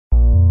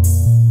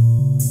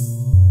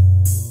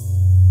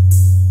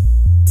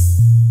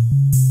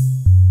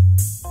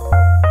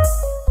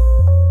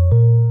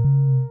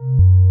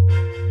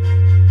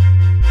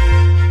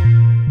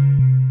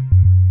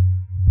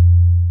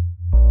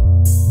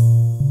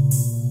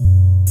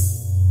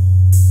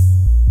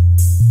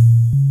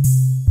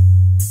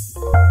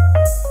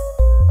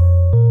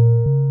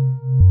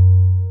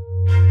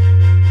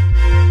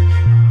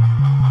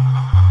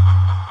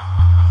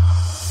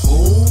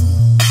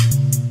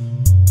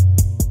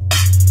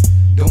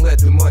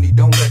money,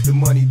 don't let the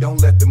money,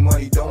 don't let the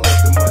money, don't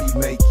let the money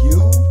make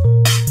you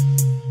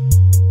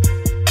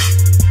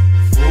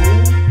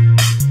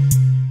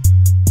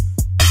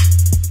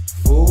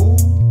fool.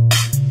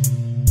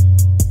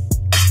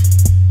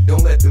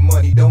 Don't let the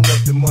money, don't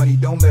let the money,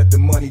 don't let the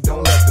money,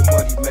 don't let the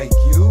money make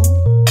you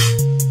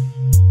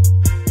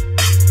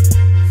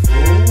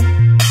fool.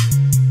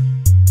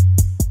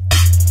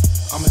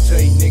 I'ma tell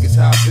you niggas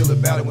how I feel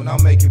about it when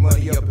I'm making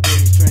money up in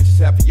these trenches.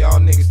 Half of y'all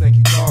niggas think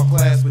you tall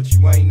class, but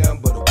you ain't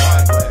nothing but a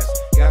wine glass.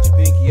 Got your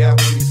pinky out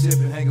when you're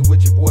sipping, hanging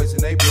with your boys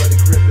and they bloody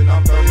crippin'.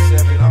 I'm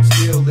 37, I'm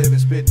still living,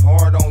 spitting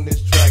hard on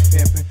this track,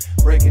 pimping,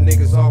 breaking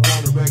niggas off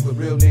on the regular.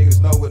 Real niggas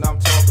know what I'm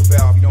talking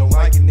about. If you don't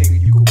like it, nigga,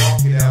 you can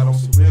walk it out. On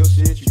some real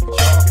shit, you can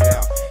chalk it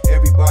out.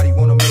 Everybody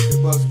wanna make the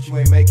bucks, but you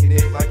ain't making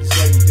it like you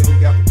say you do.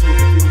 Got the two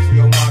confused,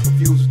 your mind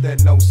confused with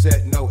that no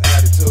set, no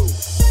attitude.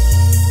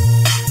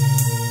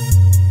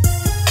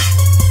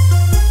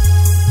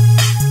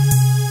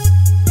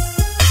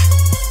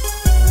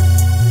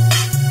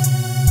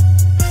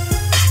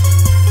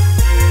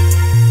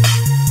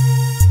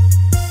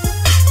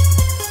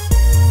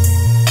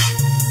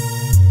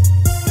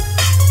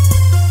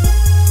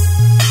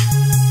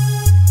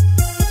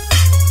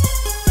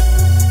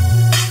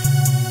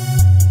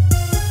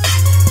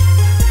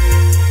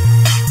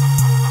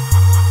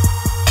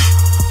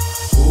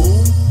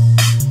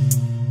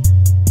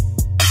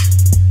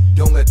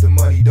 Don't let the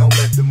money, don't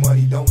let the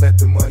money, don't let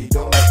the money,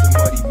 don't let the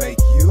money make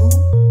you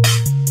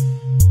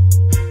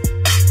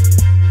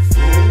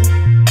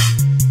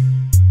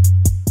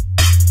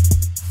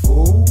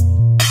fool.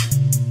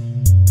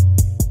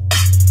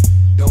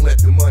 Don't let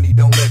the money,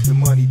 don't let the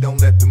money,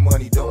 don't let the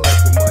money, don't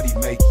let the money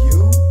make you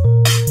fool.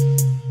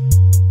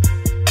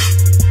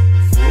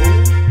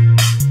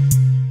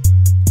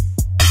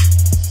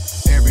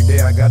 Every day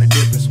I got a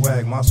different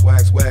swag, my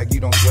swag, you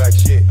don't swag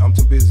shit. I'm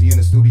too busy in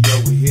the studio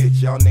with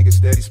hits. Y'all niggas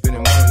steady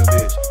spending money on a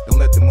bitch. Don't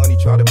let the money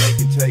try to make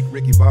and take.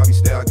 Ricky Bobby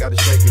style, gotta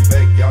shake and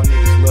bake. Y'all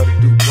niggas love to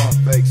do bump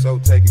fake, so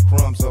taking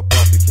crumbs up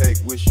off the cake.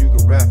 Wish you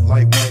could rap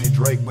like Wayne and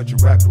Drake, but your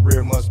rap career